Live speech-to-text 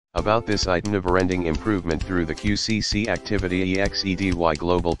About this item, never-ending improvement through the QCC activity. EXEDY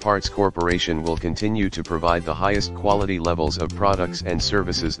Global Parts Corporation will continue to provide the highest quality levels of products and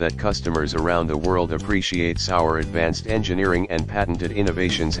services that customers around the world appreciate. Our advanced engineering and patented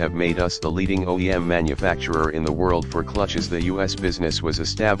innovations have made us the leading OEM manufacturer in the world for clutches. The US business was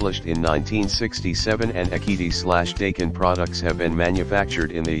established in 1967 and EXEDY/Dakin products have been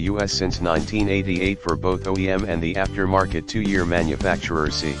manufactured in the US since 1988 for both OEM and the aftermarket 2-year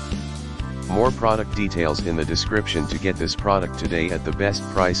manufacturer. See more product details in the description to get this product today at the best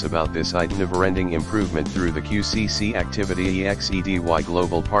price. About this item, never-ending improvement through the QCC activity. EXEDY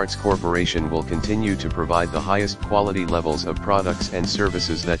Global Parts Corporation will continue to provide the highest quality levels of products and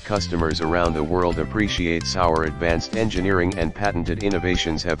services that customers around the world appreciate. Our advanced engineering and patented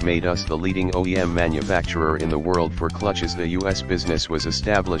innovations have made us the leading OEM manufacturer in the world for clutches. The US business was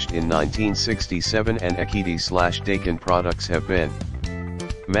established in 1967 and EXEDY/Dakin products have been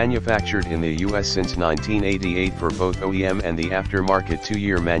manufactured in the US since 1988 for both OEM and the aftermarket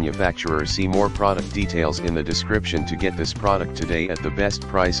 2-year manufacturer. See more product details in the description to get this product today at the best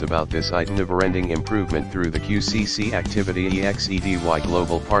price. About this item, never-ending improvement through the QCC activity. EXEDY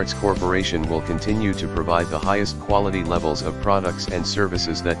Global Parts Corporation will continue to provide the highest quality levels of products and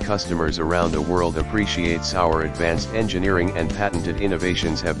services that customers around the world appreciate. Our advanced engineering and patented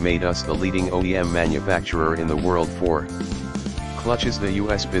innovations have made us the leading OEM manufacturer in the world for clutches. The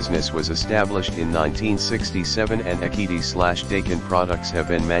US business was established in 1967 and EXEDY/Dakin products have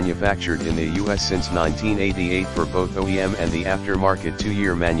been manufactured in the US since 1988 for both OEM and the aftermarket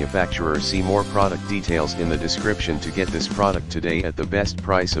 2-year manufacturer. See more product details in the description to get this product today at the best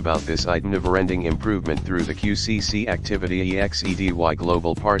price. About this item, never-ending improvement through the QCC activity. EXEDY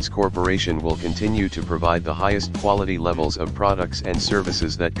Global Parts Corporation will continue to provide the highest quality levels of products and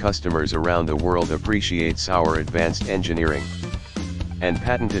services that customers around the world appreciate. Our advanced engineering and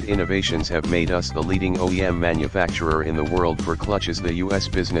patented innovations have made us the leading OEM manufacturer in the world for clutches. The US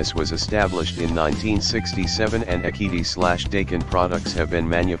business was established in 1967 and EXEDY/Dakin products have been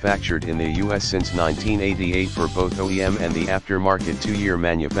manufactured in the US since 1988 for both OEM and the aftermarket 2-year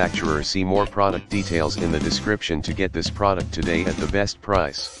manufacturer. See more product details in the description to get this product today at the best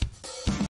price.